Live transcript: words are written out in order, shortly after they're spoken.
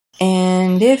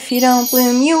And if you don't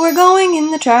bloom, you are going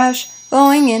in the trash,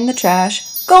 going in the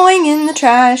trash, going in the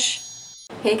trash.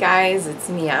 Hey guys, it's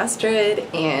me Astrid,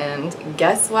 and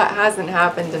guess what hasn't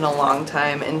happened in a long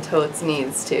time and totes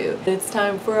needs to? It's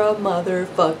time for a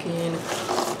motherfucking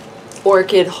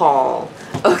orchid haul.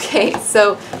 Okay,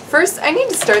 so first I need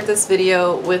to start this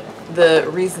video with the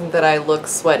reason that I look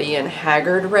sweaty and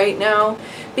haggard right now,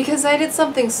 because I did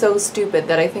something so stupid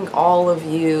that I think all of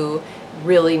you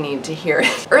really need to hear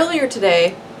it. Earlier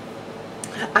today,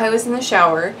 I was in the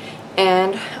shower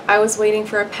and I was waiting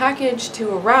for a package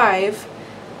to arrive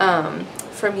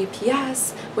from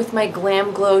UPS with my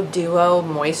Glam Glow Duo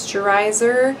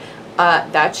moisturizer.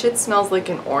 That shit smells like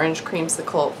an orange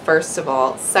creamsicle, first of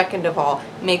all. Second of all,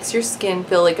 makes your skin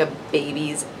feel like a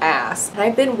baby's ass. And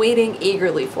I've been waiting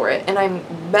eagerly for it, and I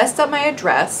messed up my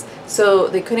address, so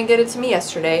they couldn't get it to me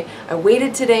yesterday. I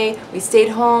waited today, we stayed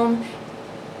home,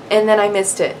 and then I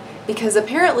missed it. Because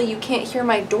apparently you can't hear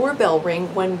my doorbell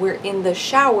ring when we're in the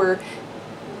shower,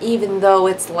 even though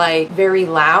it's like very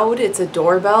loud. It's a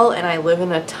doorbell and I live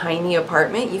in a tiny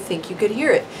apartment. You think you could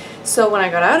hear it. So when I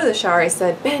got out of the shower, I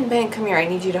said, Ben, come here, I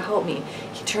need you to help me.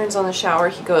 He turns on the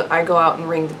shower, I go out and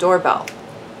ring the doorbell.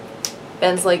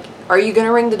 Ben's like, are you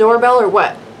gonna ring the doorbell or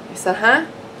what? I said, huh?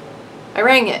 I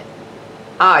rang it.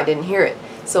 Ah, I didn't hear it.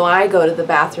 So I go to the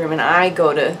bathroom and I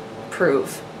go to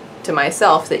prove to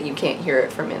myself that you can't hear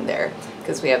it from in there.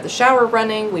 Because we have the shower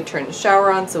running, we turned the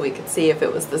shower on so we could see if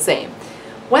it was the same.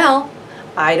 Well,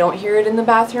 I don't hear it in the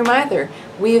bathroom either.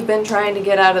 We've been trying to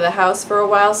get out of the house for a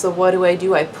while, so what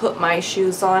do? I put my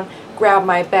shoes on, grab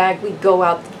my bag, we go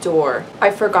out the door. I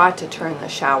forgot to turn the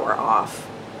shower off.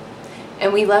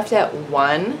 And we left at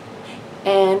 1,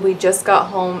 and we just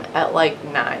got home at like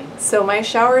 9. So my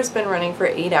shower's been running for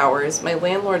 8 hours. My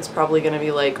landlord's probably gonna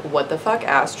be like, what the fuck,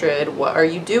 Astrid? What are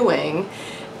you doing?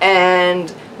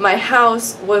 And my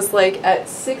house was like at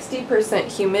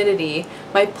 60% humidity.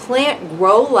 My plant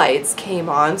grow lights came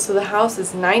on, so the house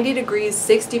is 90 degrees,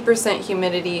 60%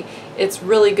 humidity. It's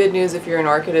really good news if you're an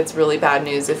orchid. It's really bad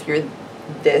news if you're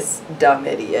this dumb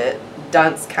idiot.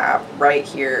 Dunce cap right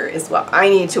here is what I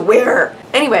need to wear.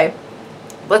 Anyway,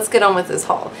 let's get on with this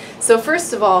haul. So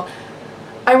first of all,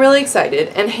 I'm really excited,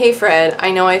 and hey Fred,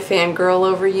 I know I fangirl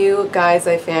over you. Guys,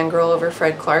 I fangirl over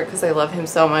Fred Clark because I love him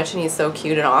so much and he's so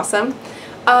cute and awesome.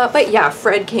 But yeah,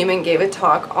 Fred came and gave a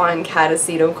talk on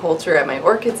Catasetum culture at my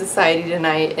Orchid Society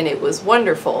tonight, and it was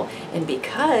wonderful. And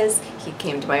because he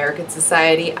came to my Orchid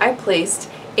Society, I placed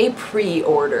a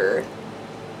pre-order.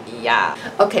 Yeah.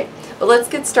 Okay, but let's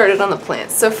get started on the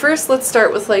plants. So first, let's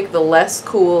start with like the less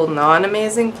cool,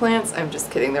 non-amazing plants. I'm just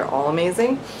kidding, they're all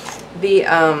amazing. The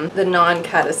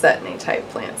non-Catasethm type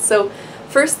plants. So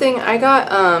first thing, I got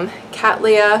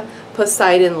Cattleya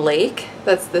Poseidon Lake.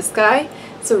 That's this guy.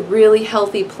 It's a really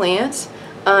healthy plant.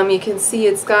 You can see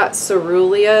it's got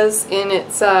cerulea in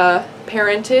its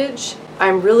parentage.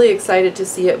 I'm really excited to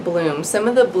see it bloom. Some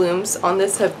of the blooms on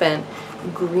this have been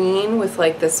green with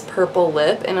like this purple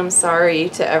lip, and I'm sorry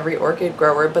to every orchid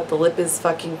grower, but the lip is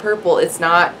fucking purple. It's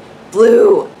not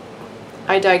blue.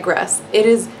 I digress. It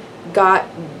is got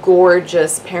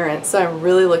gorgeous parents, so I'm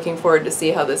really looking forward to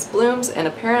see how this blooms, and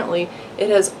apparently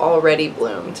it has already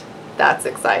bloomed. That's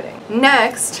exciting.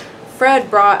 Next,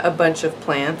 Fred brought a bunch of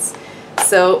plants.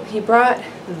 So he brought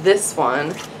this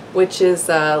one, which is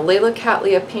Layla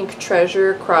Cattleya Pink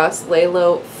Treasure cross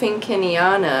Layla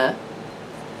Finckeniana.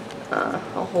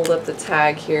 I'll hold up the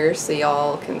tag here so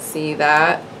y'all can see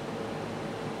that.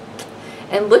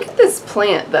 And look at this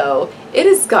plant though. It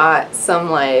has got some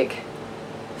like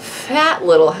fat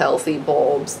little healthy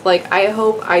bulbs. Like, I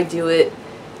hope I do it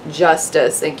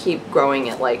justice and keep growing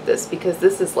it like this, because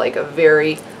this is like a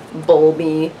very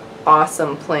bulby,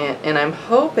 awesome plant, and I'm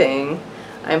hoping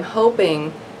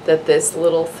that this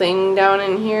little thing down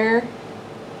in here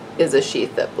is a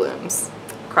sheath that blooms.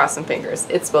 Cross some fingers.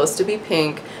 It's supposed to be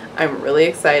pink. I'm really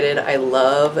excited. I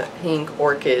love pink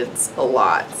orchids a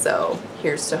lot, so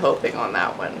here's to hoping on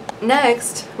that one.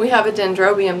 Next, we have a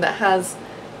dendrobium that has,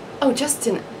 oh, just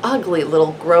an ugly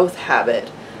little growth habit.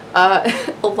 A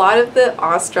lot of the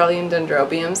Australian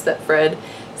dendrobiums that Fred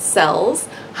sells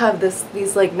have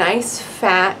these like nice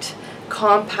fat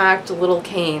compact little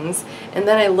canes, and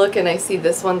then I look and I see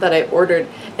this one that I ordered,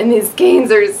 and these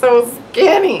canes are so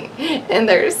skinny and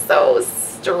they're so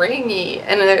stringy,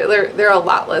 and they're a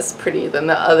lot less pretty than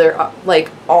the other,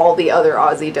 like all the other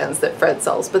Aussie dens that Fred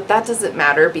sells, but that doesn't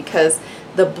matter because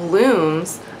the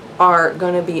blooms are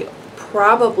going to be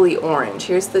probably orange.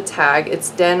 Here's the tag. It's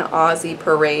Den Aussie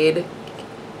Parade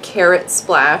Carrot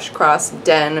Splash cross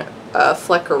Den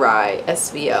fleckerii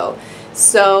SVO.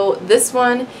 So this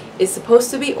one is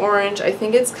supposed to be orange. I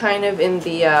think it's kind of in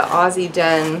the Aussie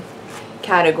den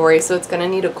category, so it's going to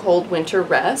need a cold winter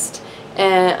rest.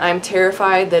 And I'm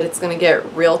terrified that it's going to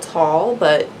get real tall,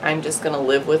 but I'm just going to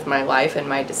live with my life and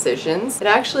my decisions. It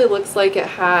actually looks like it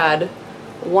had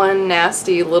one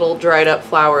nasty little dried up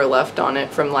flower left on it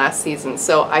from last season,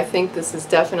 so I think this is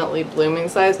definitely blooming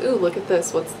size. Ooh, look at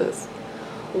this. What's this?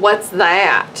 What's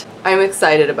that? I'm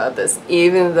excited about this,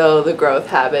 even though the growth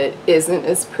habit isn't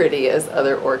as pretty as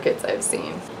other orchids I've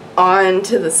seen. On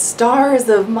to the stars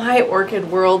of my orchid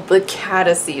world, the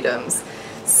Catasetums.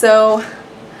 So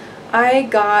I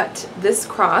got this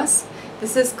cross.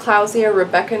 This is Clowesia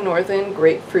Rebecca Northen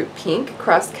Grapefruit Pink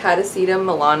cross Catasetum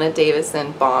Melana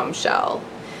Davison Bombshell.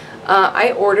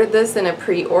 I ordered this in a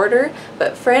pre-order,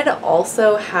 but Fred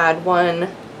also had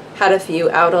a few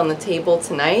out on the table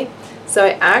tonight. So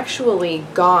I actually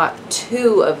got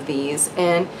 2 of these,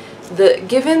 and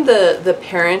given the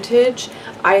parentage,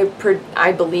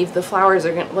 I believe the flowers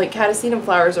are gonna, like Catasetum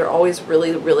flowers are always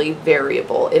really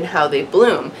variable in how they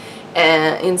bloom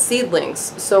and in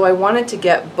seedlings. So I wanted to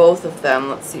get both of them.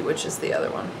 Let's see, which is the other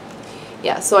one.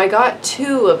 Yeah, so I got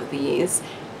 2 of these,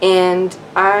 and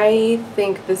I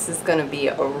think this is going to be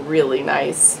a really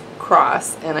nice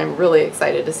cross, and I'm really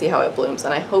excited to see how it blooms,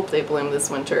 and I hope they bloom this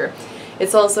winter.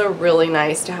 It's also really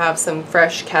nice to have some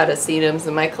fresh Catasetums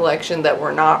in my collection that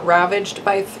were not ravaged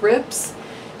by thrips,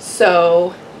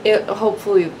 so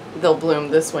hopefully they'll bloom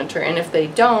this winter, and if they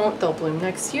don't, they'll bloom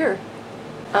next year.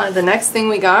 The next thing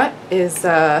we got is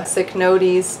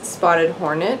Cycnodes Spotted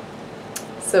Hornet.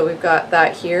 So we've got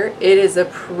that here. It is a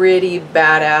pretty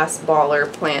badass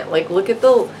baller plant. Like, look at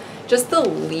just the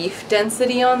leaf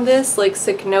density on this. Like,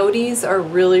 Cycnodes are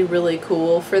really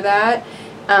cool for that.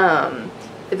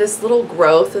 This little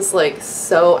growth is like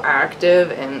so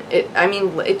active, and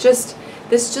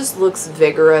this just looks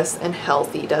vigorous and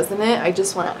healthy, doesn't it? I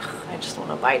just want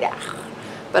to bite it.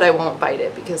 But I won't bite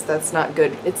it because that's not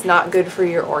good. It's not good for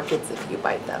your orchids if you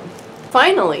bite them.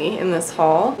 Finally, in this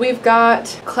haul, we've got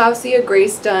Clowesia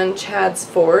Grace Dunn Chad's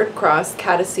Ford cross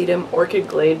Catasetum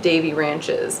Orchidglade Davie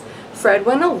Ranches. Fred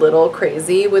went a little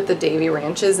crazy with the Davie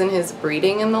Ranches in his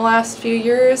breeding in the last few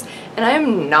years, and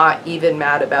I'm not even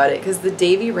mad about it because the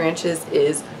Davie Ranches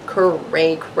is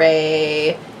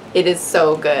cray-cray. It is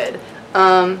so good.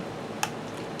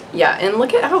 Yeah, and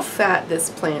look at how fat this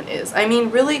plant is. I mean,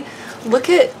 really, look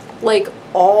at like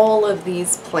all of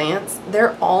these plants.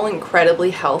 They're all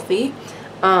incredibly healthy.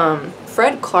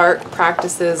 Fred Clark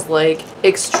practices like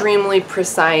extremely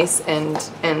precise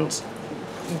and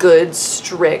good,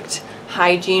 strict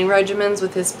hygiene regimens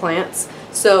with his plants.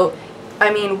 So,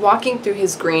 I mean, walking through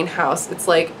his greenhouse, it's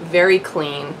like very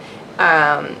clean.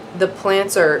 The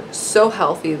plants are so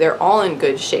healthy. They're all in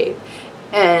good shape.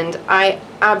 And I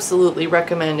absolutely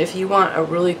recommend, if you want a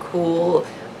really cool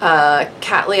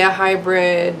Cattleya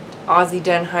hybrid, Aussie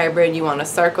den hybrid, you want a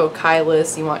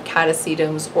Sarcochilus, you want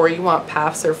Catasetums, or you want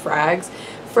Paphs or Frags,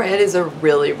 Fred is a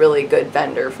really good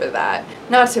vendor for that.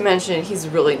 Not to mention, he's a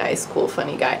really nice, cool,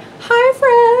 funny guy. Hi,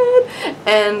 Fred!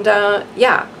 And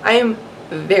yeah, I am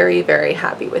very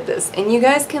happy with this. And you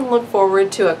guys can look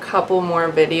forward to a couple more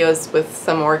videos with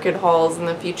some orchid hauls in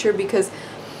the future, because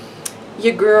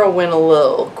your girl went a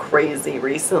little crazy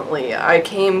recently. I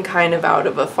came kind of out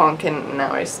of a funk, and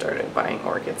now I started buying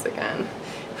orchids again.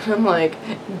 I'm like,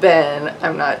 Ben,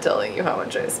 I'm not telling you how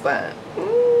much I spent.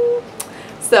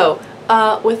 So,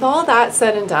 with all that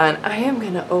said and done, I am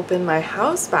going to open my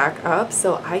house back up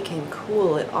so I can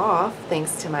cool it off,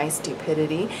 thanks to my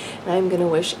stupidity. And I'm going to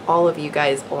wish all of you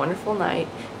guys a wonderful night.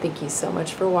 Thank you so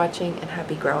much for watching, and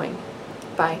happy growing.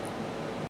 Bye.